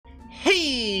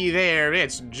Hey there,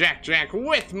 it's Jack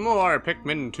with more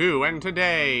Pikmin 2, and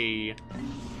today...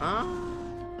 where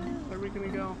are we gonna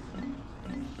go?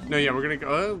 No, yeah, we're gonna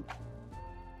go...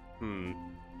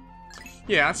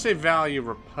 Yeah, I'd say value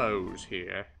repose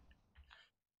here.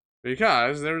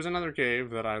 Because there's another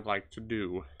cave that I'd like to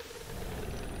do.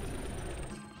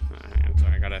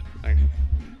 Sorry, I gotta... I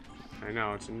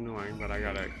know, it's annoying, but I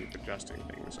gotta keep adjusting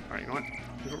things. Alright, you know what?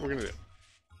 Here's what we're gonna do.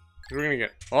 We're gonna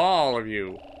get all of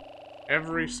you.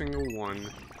 Every single one.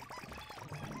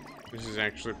 This is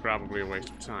actually probably a waste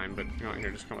of time, but you know what,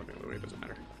 here, just come up the other way, it doesn't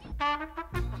matter.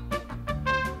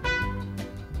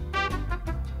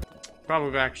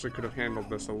 Probably actually could have handled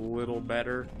this a little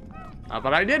better.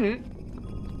 But I didn't.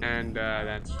 And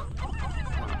that's fine.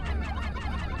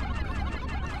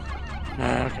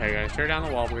 Okay guys, tear down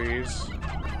the wall, please.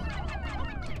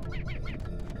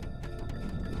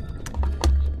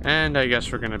 And I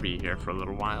guess we're gonna be here for a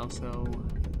little while, so...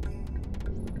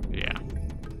 yeah.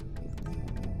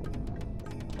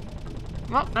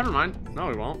 Well, never mind. No,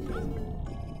 we won't.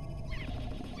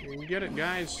 You can get it,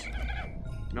 guys.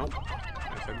 Nope.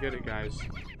 I said get it, guys.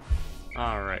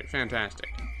 Alright, fantastic.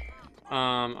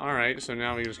 Alright, so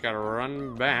now we just gotta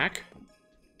run back.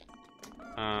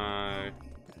 Alright,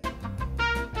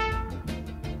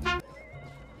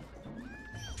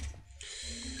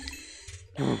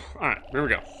 here we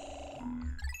go.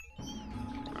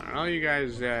 Alright, all you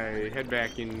guys head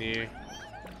back in there.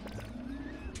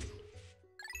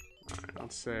 Alright, I'll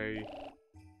say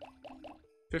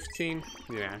 15.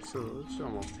 Yeah, so it's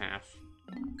almost half.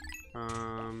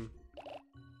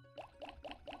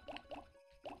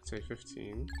 Let's say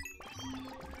 15.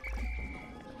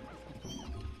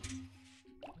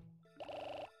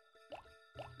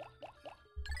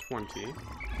 20.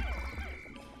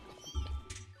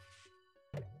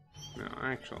 No,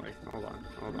 actually, hold on.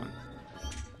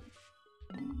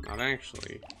 Not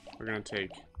actually. We're gonna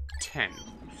take 10.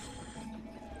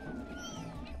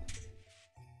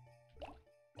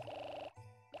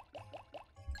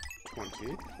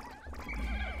 20.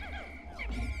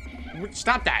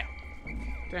 Stop that!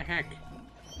 What the heck?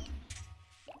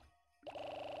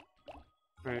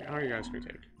 Alright, how are you guys gonna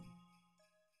take?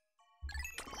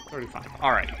 35.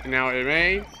 Alright, now it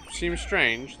may seem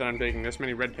strange that I'm taking this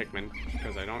many red Pikmin,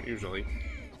 because I don't usually.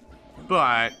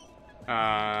 But,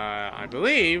 I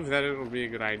believe that it will be a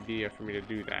good idea for me to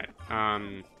do that.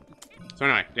 So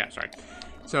anyway, yeah, sorry.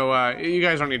 So, you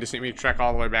guys don't need to see me trek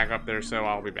all the way back up there, so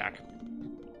I'll be back.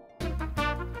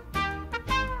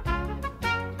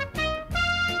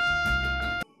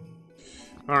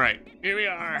 Alright, here we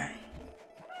are.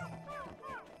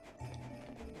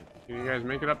 Can you guys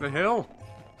make it up the hill?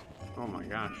 Oh my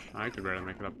gosh, I could barely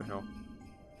make it up the hill.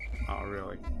 Oh,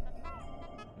 really?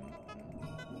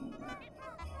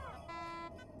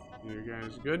 You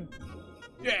guys good?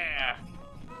 Yeah!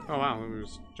 Oh wow, it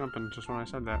was jumping just when I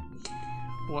said that.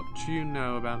 What do you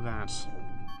know about that?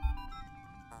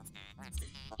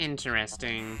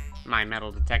 Interesting. My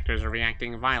metal detectors are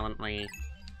reacting violently.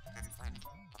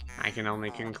 I can only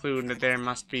conclude that there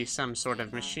must be some sort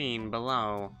of machine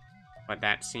below, but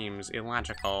that seems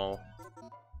illogical.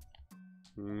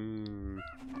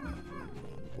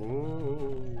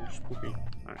 Oh, spooky.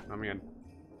 Alright, let me in.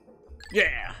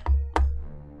 Yeah!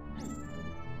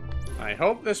 I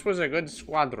hope this was a good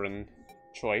squadron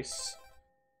choice.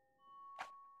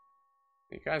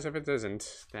 Because if it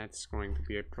isn't, that's going to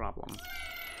be a problem.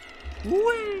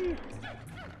 Whee!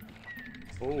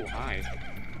 Oh, hi.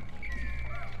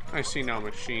 I see no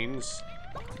machines.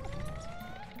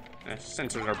 The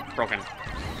sensors are broken.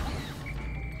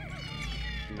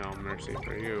 No mercy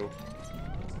for you.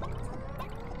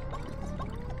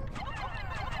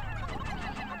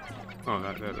 Oh,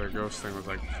 that ghost thing was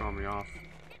like throwing me off.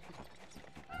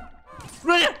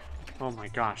 Oh my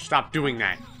gosh, stop doing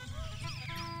that.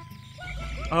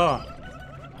 Oh.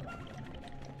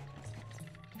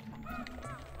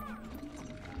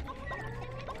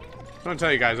 I'm gonna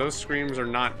tell you guys, those screams are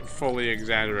not fully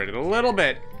exaggerated. A little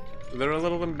bit. They're a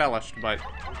little embellished, but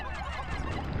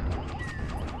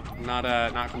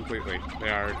not completely. They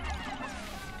are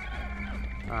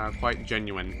quite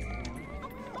genuine.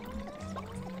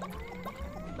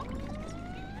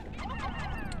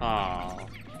 Oh.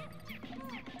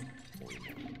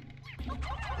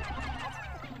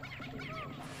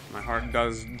 My heart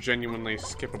does genuinely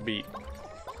skip a beat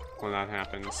when that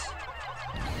happens.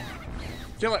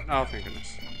 Kill it! Oh, thank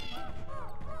goodness.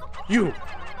 You!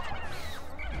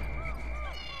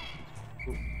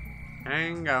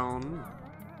 Hang on.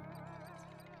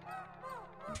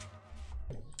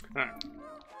 Alright.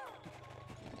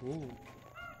 Ooh.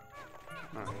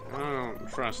 Alright, I don't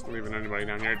trust leaving anybody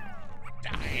down here.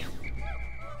 Die.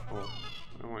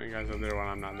 guys up there while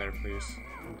I'm not there, please.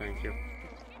 Thank you.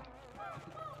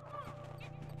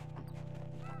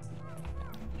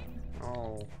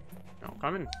 Oh. No,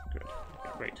 coming? Good. Okay,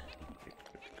 great.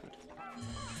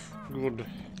 Good. Good.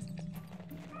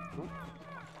 Oh.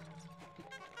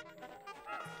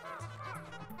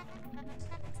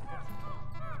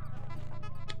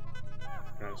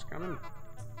 Guys coming?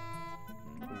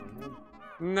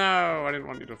 No, I didn't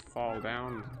want you to fall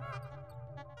down.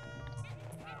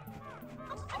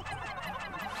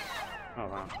 Oh,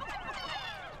 wow.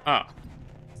 Ah.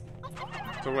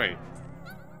 So wait.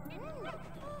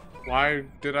 Why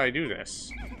did I do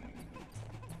this?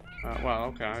 Well,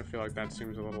 okay, I feel like that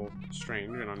seems a little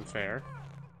strange and unfair.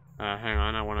 Hang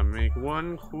on, I want to make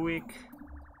one quick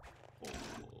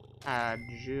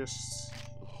adjustment.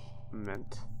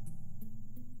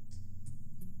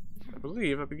 I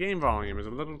believe that the game volume is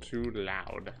a little too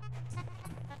loud.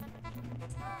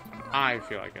 I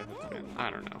feel like it's been, I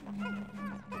don't know.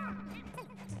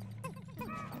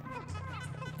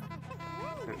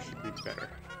 That should be better.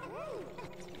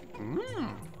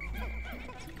 Mmm.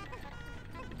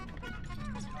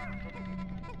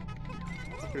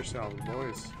 Help yourselves,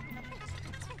 boys.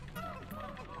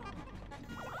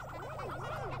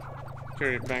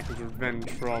 Carry it back as revenge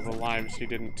for all the lives he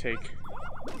didn't take.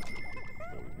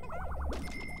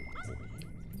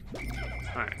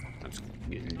 Alright, let's go.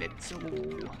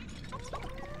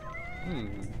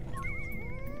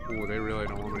 Oh, they really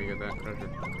don't want me to get that treasure.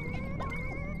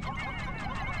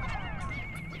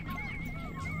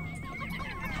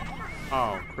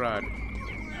 Oh, crud.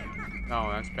 Oh,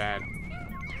 that's bad.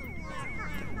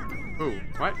 Ooh,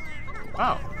 what?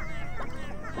 Oh.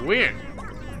 Weird.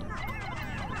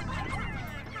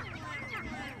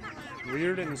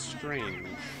 Weird and strange.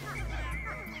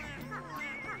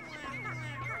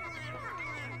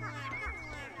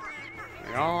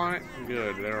 They all on it?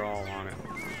 Good, they're all on it.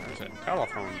 There's a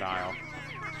telephone dial.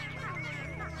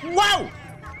 Whoa!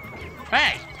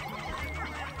 Hey!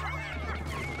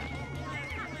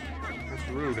 That's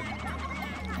rude.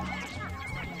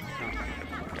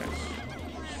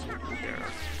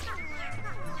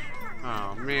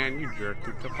 Oh man, you jerk.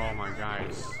 You took all my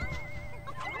guys.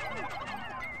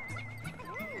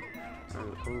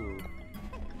 Ooh.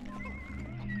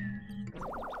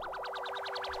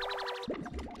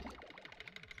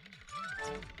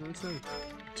 What's a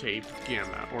tape?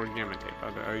 Gamma. Or gamma tape.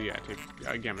 Yeah,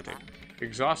 tape. Gamma tape.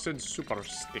 Exhausted super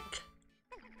stick.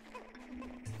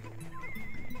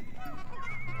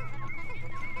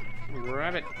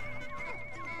 Grab it.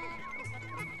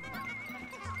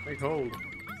 Take hold.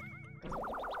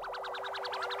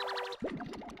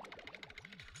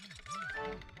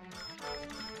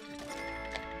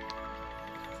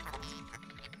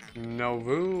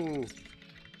 Novu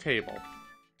table.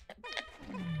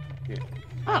 Yeah.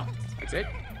 Oh, that's it?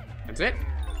 That's it?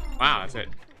 Wow, that's it.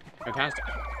 Fantastic.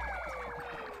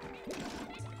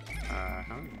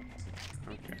 Huh?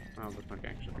 Okay. Well, this might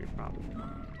actually be a problem.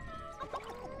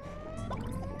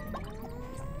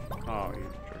 Oh, you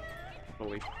jerk.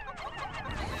 Bully.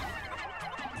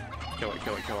 Kill it,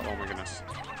 kill it, kill it. Oh my goodness.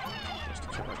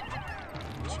 Just kill it.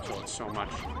 Just kill it so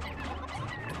much.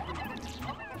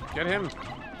 Get him!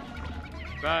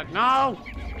 No!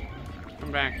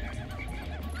 Come back.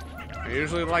 I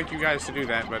usually like you guys to do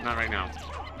that, but not right now.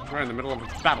 We're in the middle of a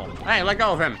battle. Hey, let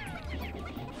go of him!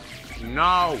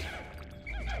 No!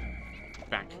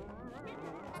 Back.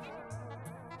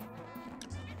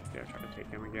 Yeah, try to take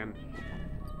him again.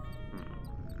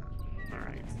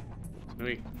 Alright.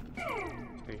 Louis,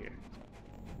 stay here.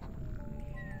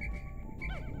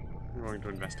 We're going to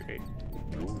investigate.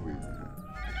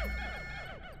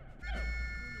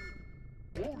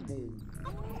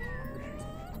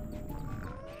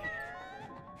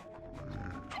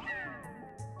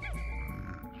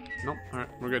 Nope, alright,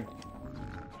 we're good.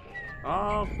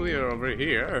 All clear over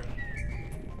here.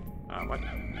 What?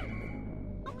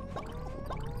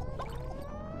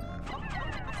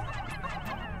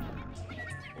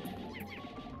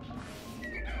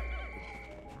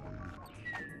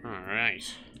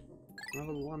 Alright.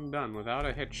 Level 1 done without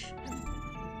a hitch.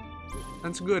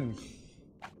 That's good.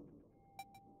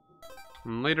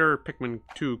 In later Pikmin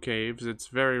 2 caves, it's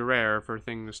very rare for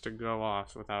things to go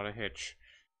off without a hitch.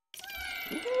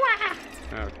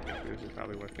 Okay, this is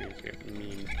probably where things get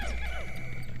mean.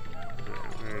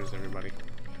 Alright, where is everybody?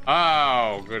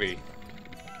 Oh, goody.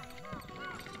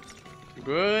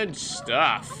 Good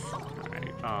stuff.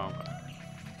 Alright, oh.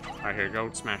 Alright, here, go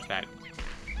smash that.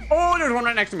 Oh, there's one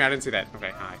right next to me. I didn't see that.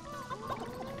 Okay, hi.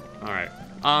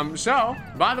 Alright. So,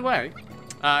 by the way,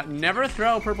 never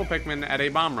throw purple Pikmin at a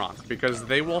bomb rock, because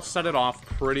they will set it off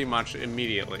pretty much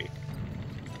immediately.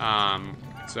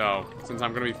 So, since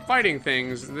I'm going to be fighting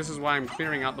things, this is why I'm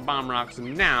clearing out the bomb rocks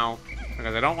now,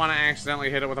 because I don't want to accidentally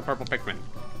hit it with a purple Pikmin.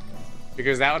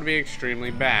 Because that would be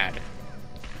extremely bad.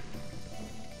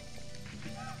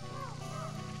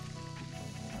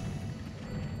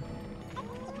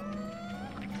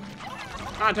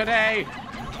 Not today!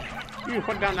 You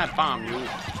put down that bomb, you.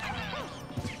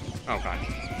 Oh, God.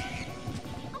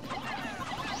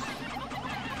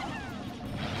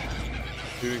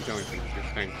 Doing killing things.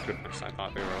 Thank goodness. I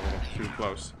thought they were a little too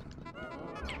close.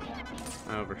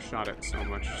 I overshot it so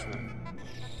much that...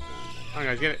 Oh,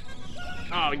 guys, get it.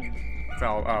 Oh, you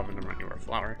fell. Oh, but never mind. You were a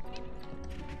flower.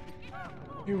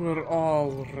 You were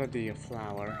already a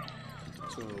flower.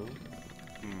 So...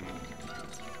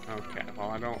 Okay, well,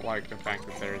 I don't like the fact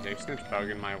that there is a snitch bug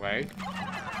in my way.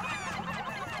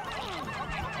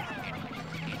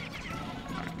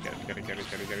 Alright, get it.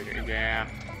 Yeah.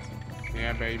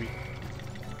 Yeah, baby.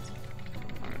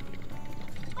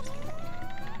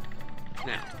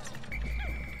 Now,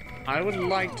 I would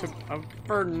like to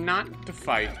prefer not to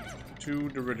fight two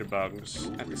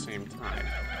Dirigibugs at the same time.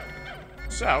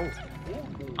 So,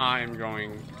 I am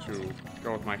going to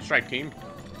go with my strike team.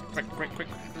 Quick,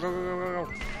 go.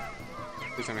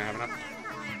 At least I'm gonna have enough.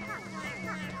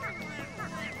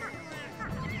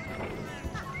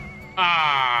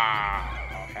 Ah!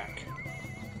 Oh, heck.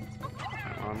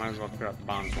 Right, well, I might as well clear out the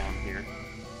bombs while I'm here.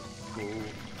 Ooh.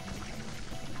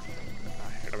 I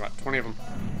hit about 20 of them.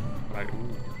 But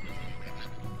ooh.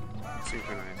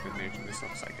 Synchronized detonation. This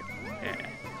looks like it. Yeah.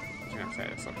 I was gonna say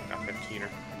this looks like a 15er.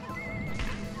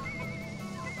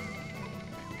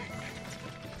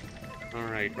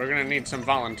 Alright, we're gonna need some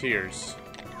volunteers.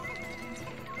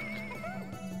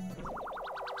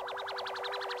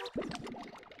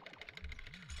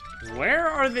 Where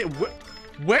are they?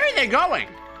 Where are they going?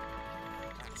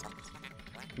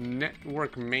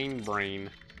 Network main brain.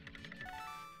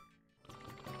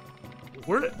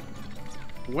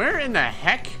 Where in the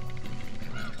heck?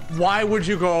 Why would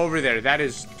you go over there? That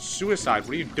is suicide.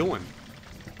 What are you doing?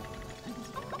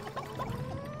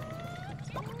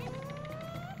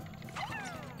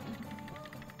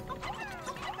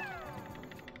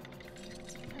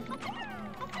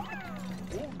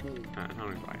 How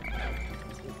many do I have?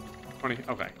 20.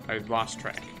 Okay, I lost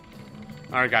track.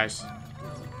 Alright, guys.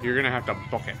 You're gonna have to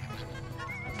book it.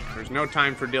 There's no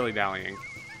time for dilly-dallying.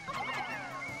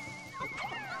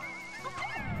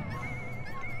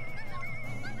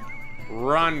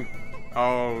 Run!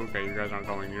 Oh, okay, you guys aren't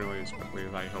going nearly as quickly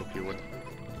as I hoped you would.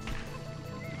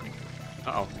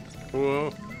 Uh-oh.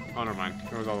 Whoa. Oh, never mind.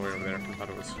 It was all the way over there. I thought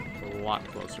it was a lot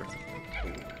closer.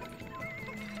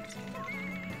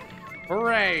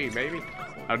 Hooray, baby!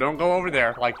 Now don't go over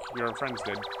there like your friends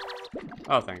did.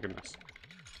 Oh, thank goodness.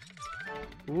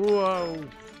 Whoa!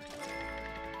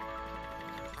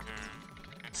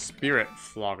 Spirit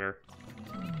Flogger.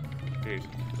 Jeez.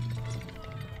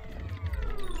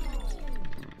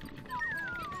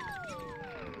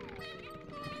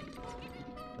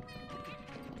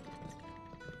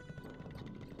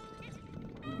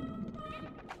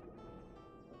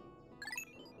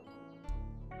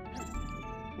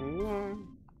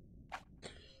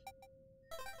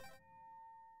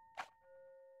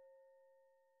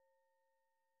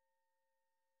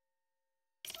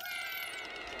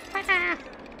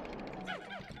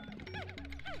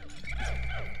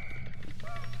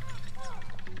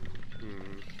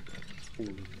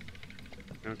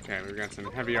 Okay, we've got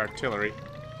some heavy artillery.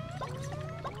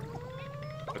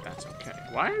 But that's okay.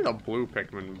 Why are the blue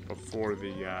Pikmin before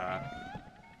the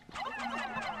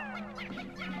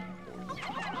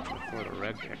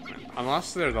red Pikmin?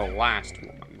 Unless they're the last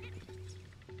one.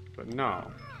 But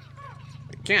no.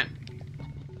 They can't.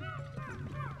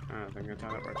 I don't think that's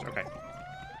how that works. Okay.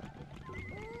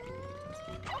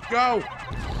 Go!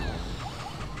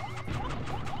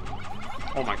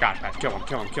 Oh my god, Pat. Kill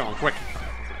him, quick!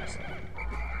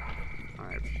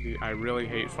 I really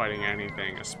hate fighting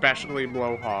anything, especially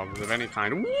blowhogs of any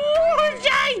kind.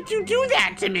 Why did you do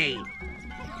that to me?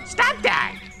 Stop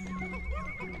that!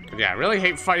 Yeah, I really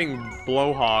hate fighting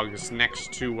blowhogs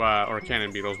next to, or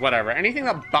cannon beetles, whatever. Anything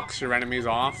that bucks your enemies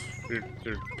off, your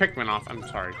Pikmin off. I'm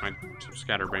sorry, I'm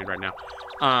scatterbrained right now.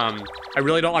 I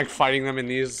really don't like fighting them in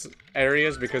these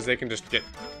areas because they can just get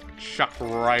chucked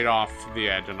right off the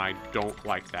edge, and I don't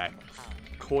like that.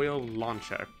 Coil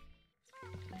launcher.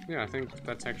 Yeah, I think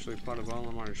that's actually part of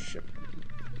Olimar's ship.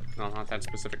 Well, not that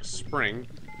specific spring,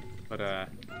 but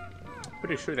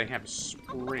pretty sure they have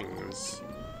springs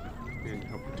in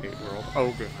Hopotate World.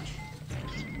 Oh gosh.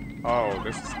 Oh,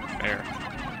 this isn't fair.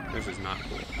 This is not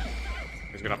cool.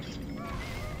 Let's get up.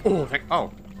 Oh,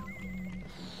 oh.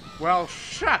 Well,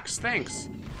 shucks, thanks.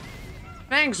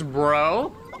 Thanks,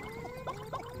 bro.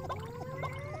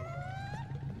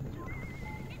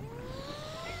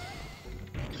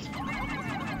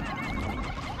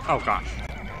 Oh, gosh.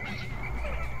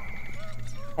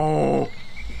 Oh.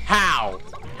 How?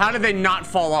 How did they not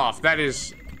fall off? That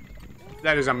is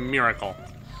a miracle.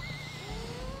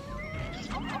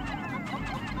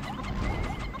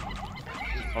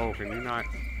 Oh, can you not?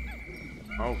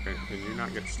 Oh, can you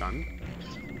not get stunned?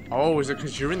 Oh, is it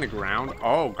because you're in the ground?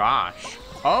 Oh, gosh.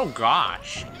 Oh,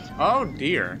 gosh. Oh,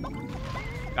 dear.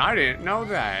 I didn't know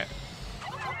that.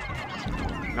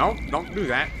 Nope, don't do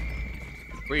that.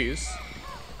 Please.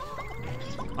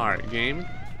 Alright, game.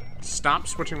 Stop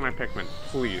switching my Pikmin,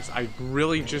 please. I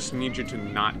really just need you to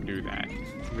not do that.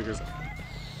 Because...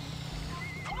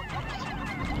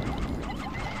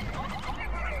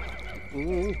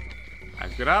 Ooh.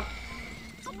 Guys, get up.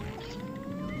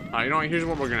 You know what? Here's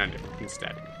what we're gonna do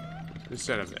instead.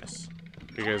 Instead of this.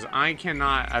 Because I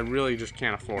really just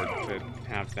can't afford to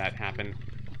have that happen.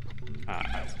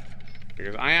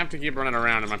 Because I have to keep running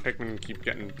around and my Pikmin keep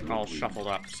getting all shuffled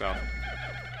up, so...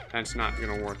 That's not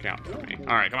gonna work out for me.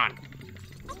 Alright, come on.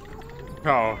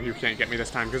 Oh, you can't get me this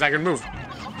time because I can move.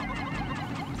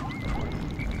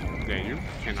 Yeah, you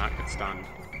cannot get stunned.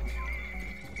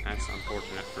 That's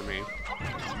unfortunate for me.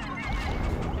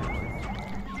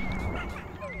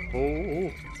 Oh,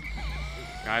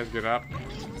 guys, get up.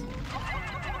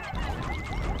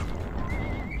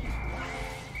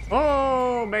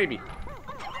 Oh, baby.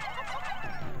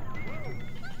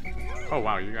 Oh,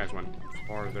 wow, you guys went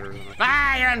farther than I...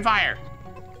 Ah, you're on fire!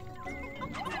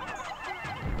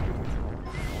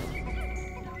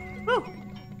 Woo!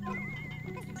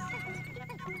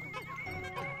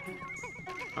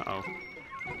 Uh-oh.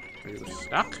 Are you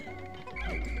stuck?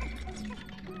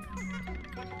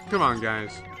 Come on,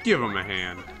 guys. Give him a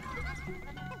hand.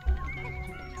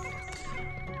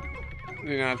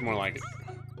 Yeah, that's more like it.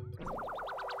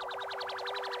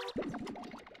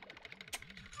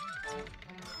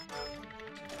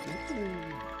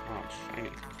 Oh, shiny.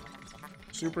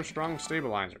 Super strong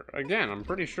stabilizer. Again, I'm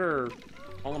pretty sure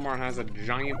Olimar has a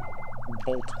giant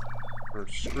bolt or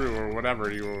screw or whatever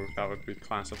that would be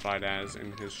classified as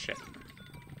in his ship.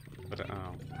 But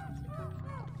oh.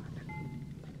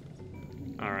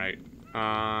 Alright.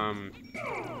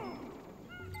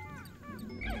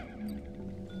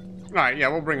 Alright, yeah,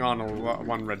 we'll bring on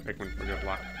one red Pikmin for good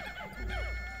luck.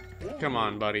 Come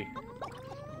on, buddy.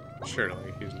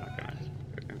 Surely he's not gonna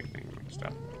get anything mixed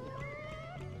up.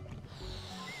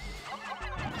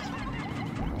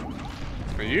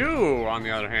 You, on the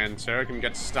other hand, sir, can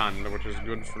get stunned, which is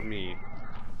good for me.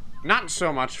 Not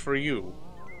so much for you,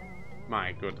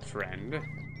 my good friend.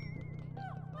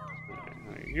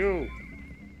 You.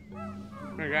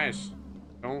 Hey, guys.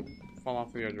 Don't fall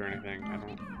off the edge or anything. I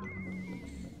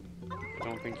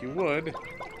don't think you would.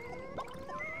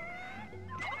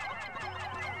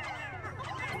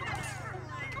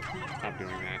 Stop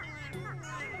doing that.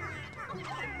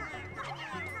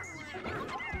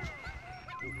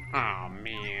 Oh,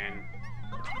 man.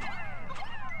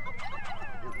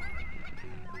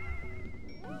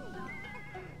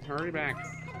 Hurry back.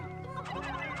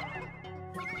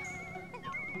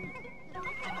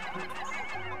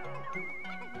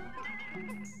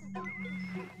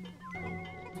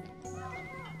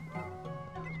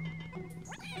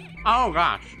 Oh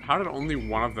gosh, how did only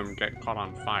one of them get caught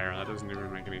on fire? That doesn't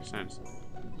even make any sense.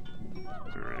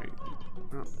 Alright.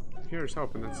 Well, here's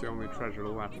hoping that's the only treasure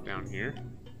left down here.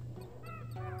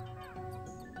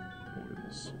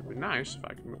 It would be nice if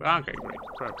I could move. Okay, great.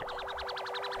 Perfect.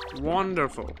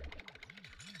 Wonderful.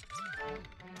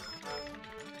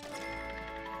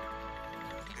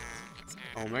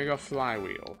 Omega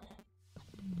flywheel.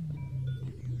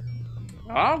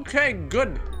 Okay,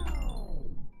 good.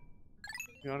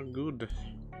 You're good.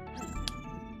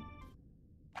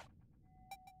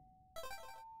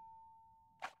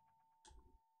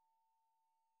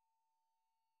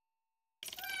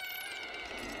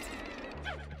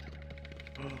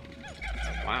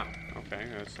 Wow. Okay,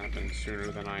 that's happened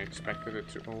sooner than I expected it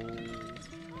to. Oh.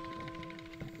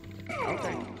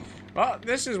 Okay. Well,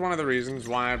 this is one of the reasons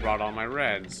why I brought all my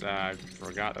reds. I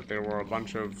forgot that there were a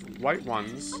bunch of white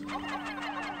ones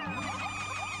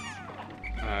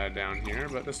down here,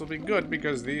 but this will be good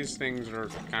because these things are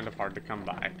kind of hard to come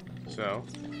by. So,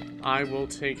 I will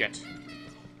take it.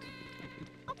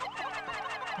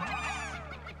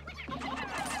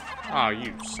 Oh,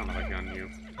 you son of a gun, you.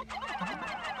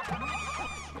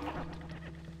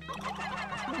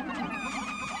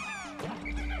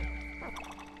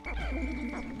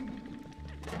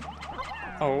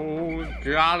 Oh,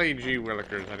 golly gee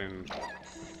willikers, I didn't...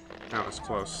 That was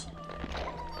close.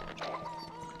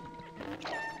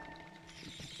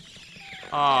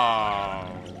 Oh.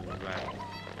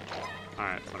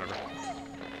 Alright, whatever.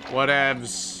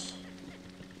 Whatevs.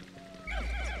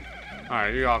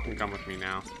 Alright, you all can come with me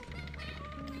now.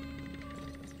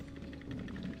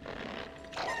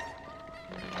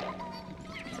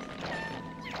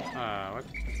 What?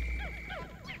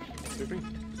 Excuse me?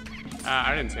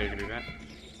 I didn't say you could do that.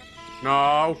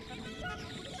 No!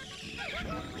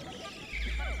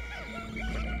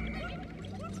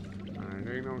 Alright,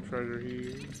 there ain't no treasure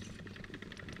here.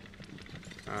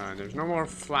 There's no more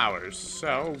flowers,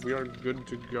 so we are good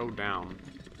to go down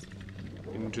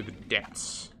into the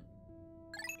depths.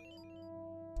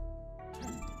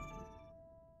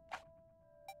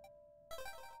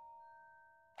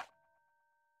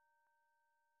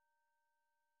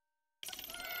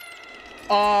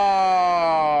 Oh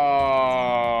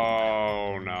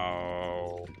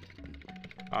no.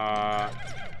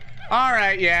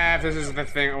 Alright, yeah, if this is the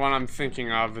thing what I'm thinking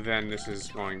of, then this is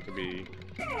going to be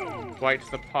quite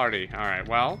the party. Alright,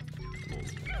 well.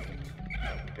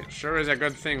 It sure is a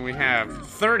good thing we have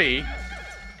 30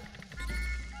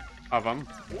 of them.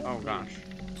 Oh gosh.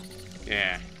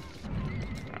 Yeah.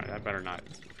 Alright, that better not.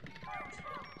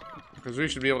 Because we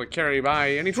should be able to carry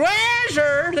by any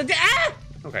treasure! Ah!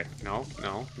 Okay, no.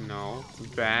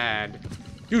 Bad.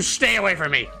 You stay away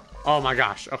from me! Oh my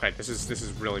gosh. Okay, this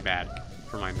is really bad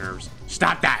for my nerves.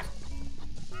 Stop that!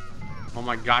 Oh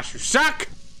my gosh, you suck!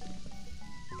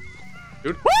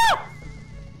 Dude. Woo!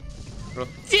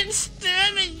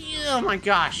 Oh my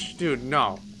gosh, dude,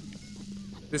 no.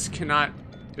 This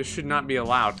should not be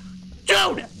allowed.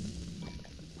 Dude!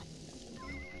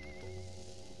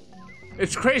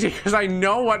 It's crazy because I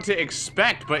know what to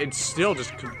expect, but it still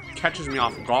just catches me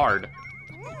off guard.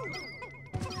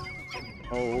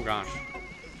 Oh gosh.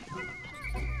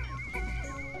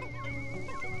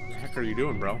 What the heck are you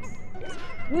doing, bro?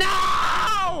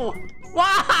 No!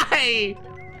 Why?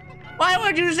 Why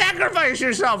would you sacrifice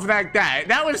yourself like that?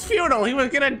 That was futile. He was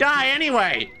gonna die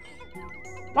anyway.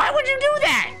 Why would you do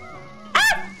that?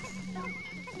 Ah!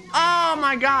 Oh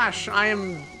my gosh, I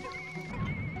am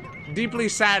deeply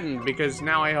saddened because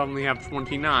now I only have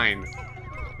 29.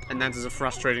 And that is a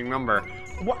frustrating number.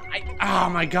 What? Oh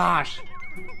my gosh.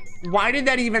 Why did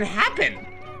that even happen?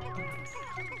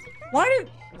 Why did...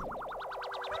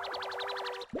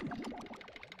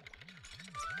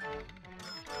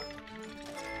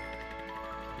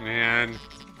 Man,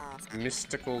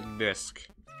 mystical disc.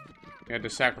 You had to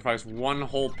sacrifice one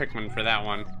whole Pikmin for that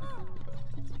one.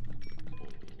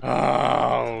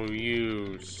 Oh,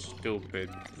 you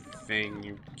stupid thing,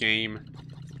 you game.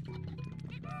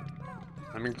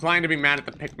 I'm inclined to be mad at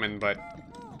the Pikmin, but...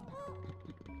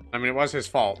 I mean, it was his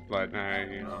fault, but,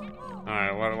 you know.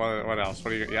 Alright, what else? What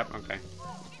do you... Yep, okay.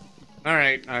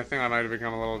 Alright, I think I might have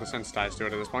become a little desensitized to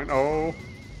it at this point. Oh!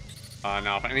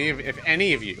 No, if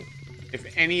any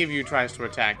of you tries to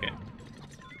attack it,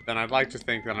 then I'd like to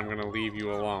think that I'm gonna leave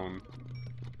you alone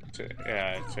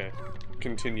to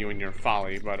continue in your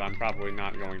folly, but I'm probably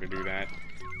not going to do that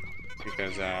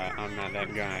because I'm not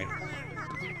that guy.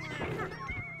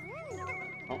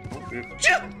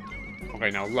 Okay,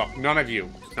 now look, none of you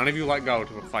let go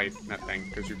to fight that thing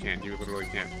because you can't. You literally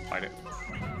can't fight it.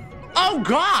 Oh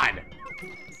God!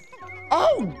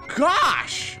 Oh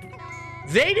gosh!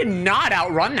 They did not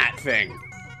outrun that thing.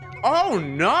 Oh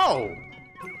no!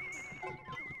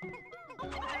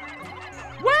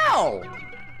 Well,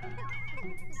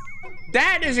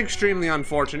 that is extremely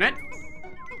unfortunate.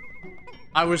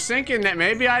 I was thinking that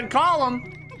maybe I'd call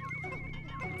him.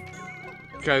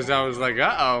 Because I was like,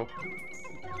 uh-oh.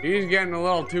 He's getting a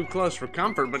little too close for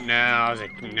comfort, but no, I was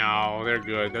like, no, they're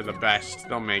good. They're the best.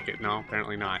 They'll make it. No,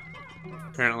 apparently not.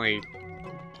 Apparently,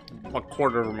 a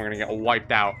quarter of them are going to get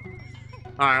wiped out.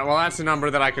 Alright, well, that's a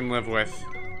number that I can live with,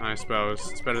 I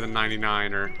suppose. It's better than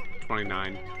 99 or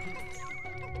 29.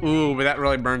 Ooh, but that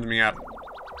really burns me up.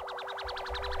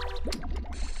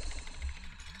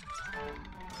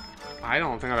 I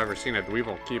don't think I've ever seen a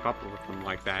Dweevil keep up with them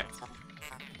like that.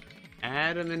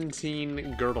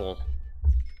 Adamantine girdle.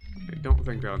 I don't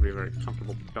think that would be a very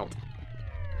comfortable belt.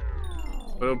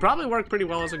 But it would probably work pretty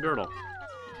well as a girdle.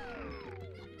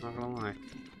 Not gonna lie.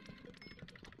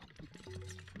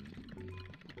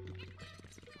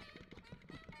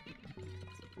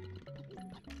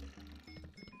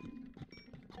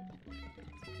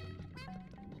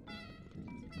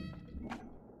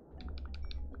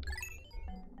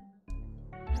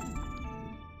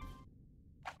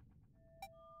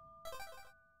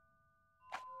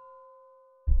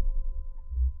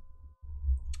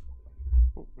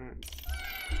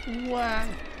 What?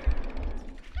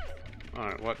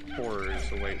 Alright, what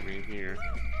horrors await me here?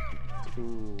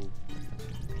 Ooh.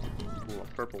 Ooh, a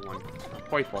purple one. A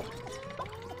purple.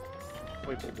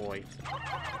 Purple boy.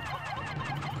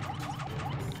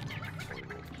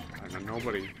 I know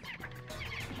nobody.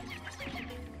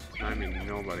 I mean,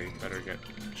 nobody better get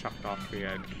chucked off the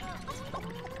edge.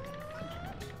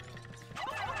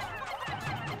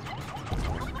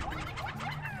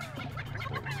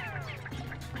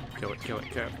 Kill it, kill it,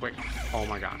 kill it, quick. Oh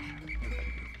my gosh.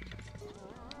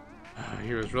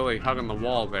 He was really hugging the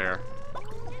wall there.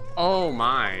 Oh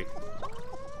my.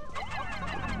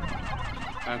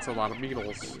 That's a lot of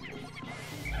beetles.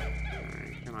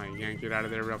 Alright, can I yank it out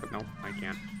of there real quick? Nope, I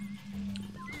can't.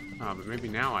 But maybe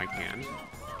now I can.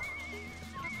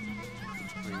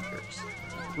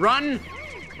 Run!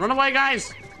 Run away,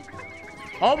 guys!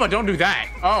 Oh, but don't do that.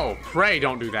 Oh, pray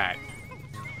don't do that.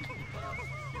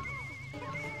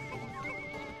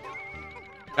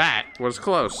 That was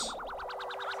close.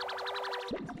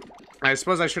 I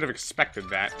suppose I should have expected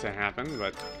that to happen,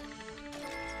 but...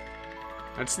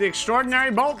 That's the extraordinary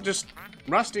bolt, just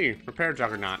rusty. Repair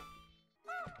juggernaut.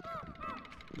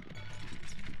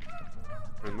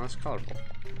 And less colorful.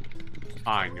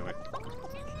 Oh, I knew it.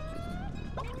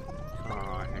 Oh,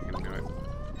 I heckin' knew it.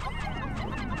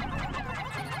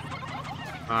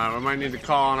 We might need to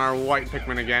call on our white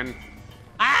Pikmin again.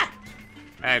 Ah!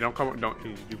 Hey, don't come. Don't.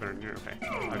 You better. Okay.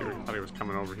 I thought he was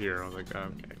coming over here. I was like,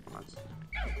 okay, well, that's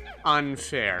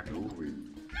unfair.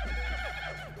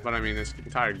 But I mean, this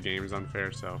entire game is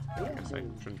unfair, so I guess I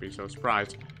shouldn't be so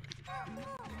surprised. All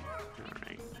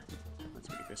right, let's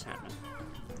make this happen.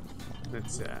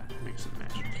 Let's make some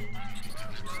magic.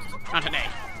 Not today.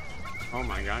 Oh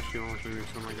my gosh, you almost moved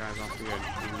some of my guys off the edge.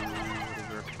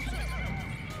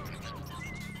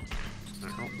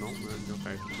 Oh, no,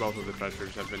 okay. Both of the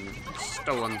treasures have been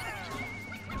stolen.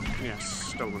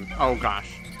 Yes, stolen. Oh gosh.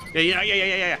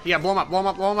 Yeah, blow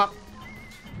them up.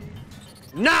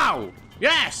 No!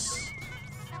 Yes!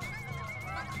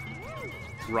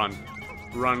 Run.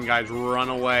 Run, guys, run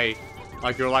away.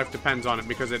 Like your life depends on it,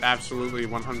 because it absolutely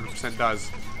 100% does.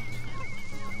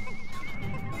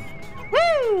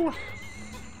 Woo!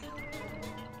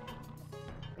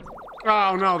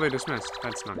 Oh no, they dismissed.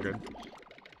 That's not good.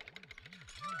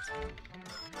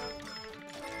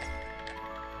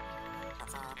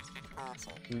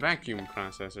 Vacuum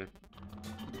processor.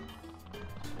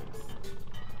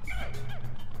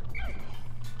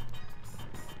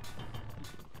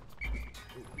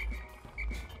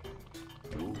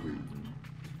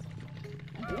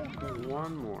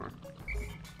 One more.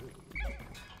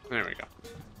 There we go.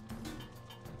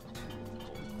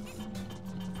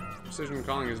 Precision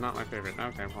calling is not my favorite.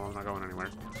 Okay, well, I'm not going anywhere.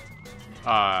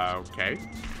 Okay.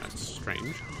 That's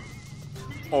strange.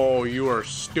 Oh, you are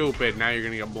stupid. Now you're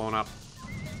gonna get blown up.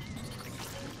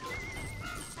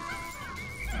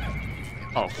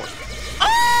 Oh, of course.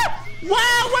 Ah!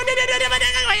 Wow! What did it do?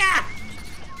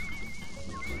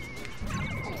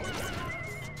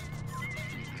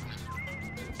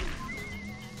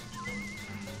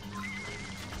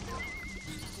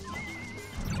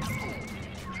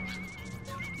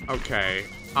 Okay.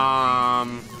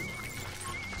 I'm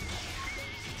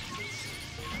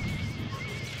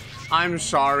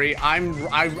sorry. I've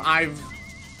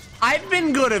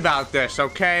been good about this,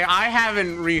 okay? I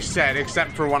haven't reset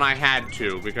except for when I had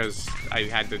to, because I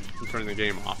had to turn the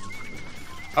game off.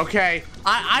 Okay?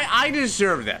 I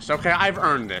deserve this, okay? I've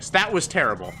earned this. That was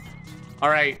terrible.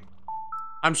 Alright?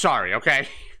 I'm sorry, okay?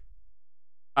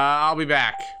 I'll be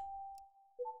back.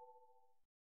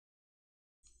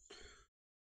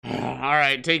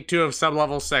 Alright, take 2 of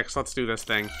sub-level 6. Let's do this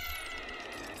thing.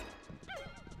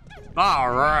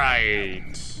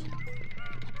 Alright.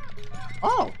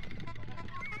 Oh.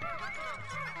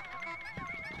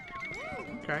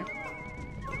 Okay.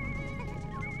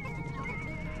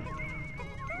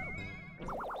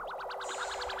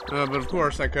 But of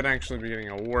course, I could actually be getting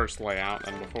a worse layout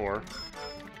than before.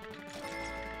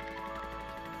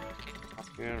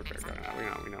 Yeah, okay, we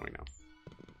know.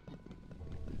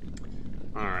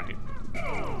 Alright.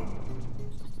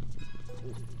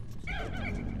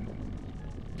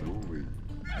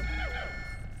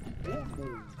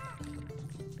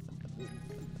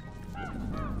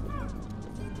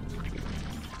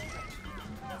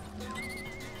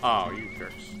 Oh, you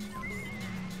jerks.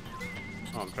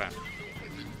 Oh, I'm trapped.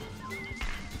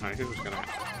 Alright, here's what's gonna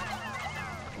happen.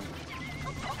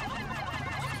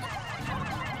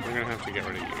 We're gonna have to get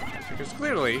rid of you. Because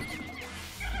clearly,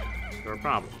 you're a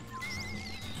problem.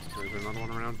 Is there another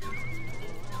one around?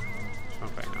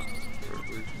 Okay, no.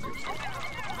 We're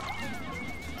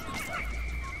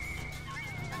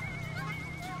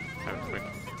have it quick.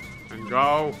 And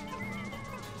go!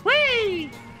 Whee!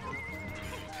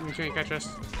 Can you catch us?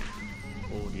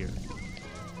 Oh dear.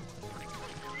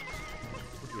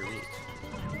 underneath.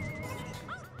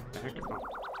 The heck?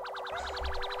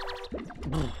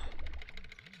 Oh.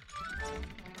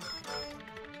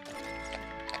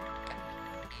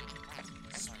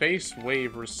 Space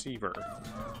wave receiver.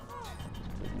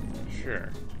 Sure.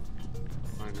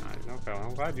 Why not? Okay, well,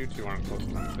 I'm glad you two aren't close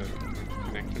enough to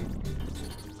connection.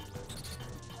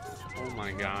 Oh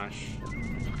my gosh.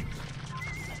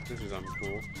 This is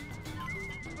uncool.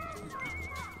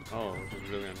 Oh, this is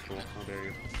really uncool. How dare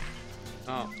you.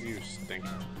 Oh, you stink.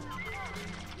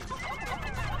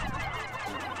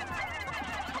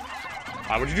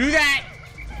 Why would you do that?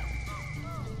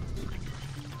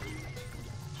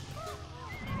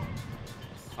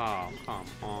 Oh, come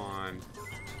on.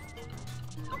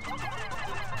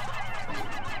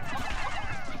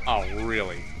 Oh,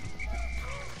 really?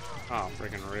 Oh,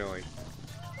 freaking really?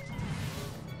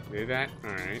 Do that?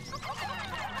 Alright.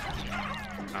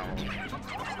 Oh.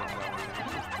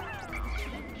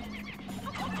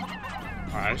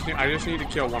 Alright, I just need to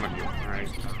kill one of you, alright?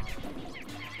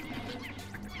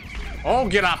 Oh,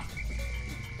 get up!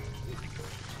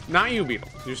 Not you, Beetle.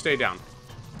 You stay down.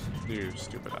 You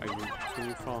stupid. Can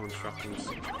you follow instructions?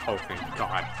 Oh, thank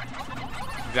God.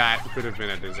 That could have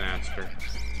been a disaster.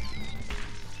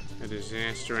 A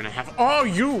disaster and a half. Oh,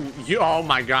 you! Oh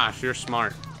my gosh, you're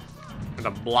smart. Had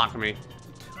to block me.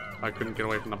 I couldn't get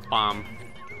away from the bomb.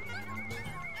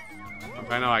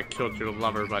 I know I killed your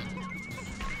lover, but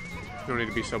you don't need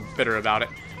to be so bitter about it.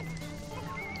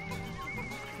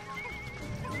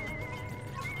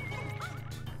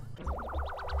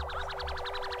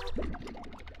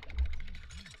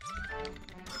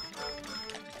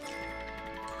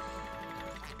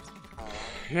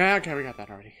 Yeah, okay, we got that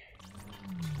already.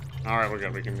 Alright, we're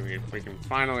good. We can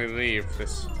finally leave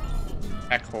this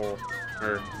heck hole.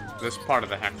 Or this part of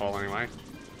the heck hole anyway.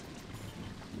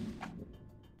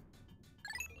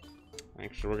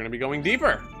 Actually, we're gonna be going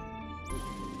deeper.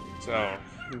 So,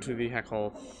 into the heck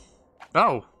hole.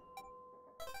 Oh!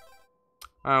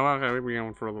 Oh, okay, we'll be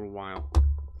going for a little while.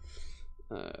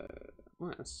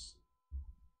 Less.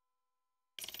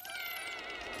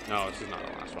 No, this is not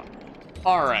the last one.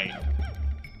 Alright.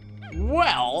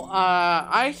 Well,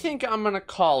 I think I'm gonna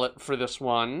call it for this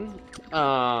one.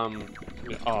 Oh.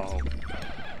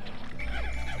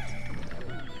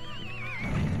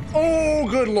 Oh,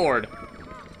 good lord.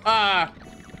 Hang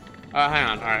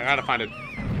on. Alright, I gotta find a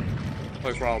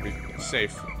place where I'll be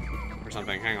safe or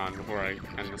something. Hang on before I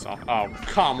end this off. Oh,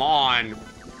 come on.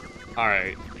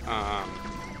 Alright,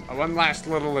 one last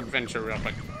little adventure real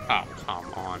quick. Oh,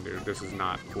 come on, dude. This is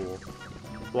not cool.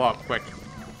 Blow up quick.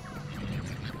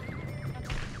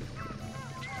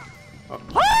 Oh.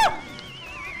 Ah!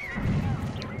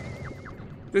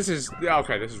 This is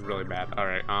okay. This is really bad. All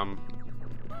right. All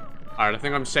right. I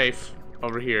think I'm safe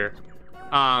over here.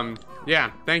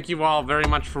 Yeah. Thank you all very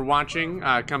much for watching.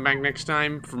 Come back next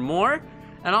time for more,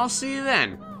 and I'll see you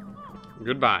then.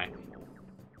 Goodbye.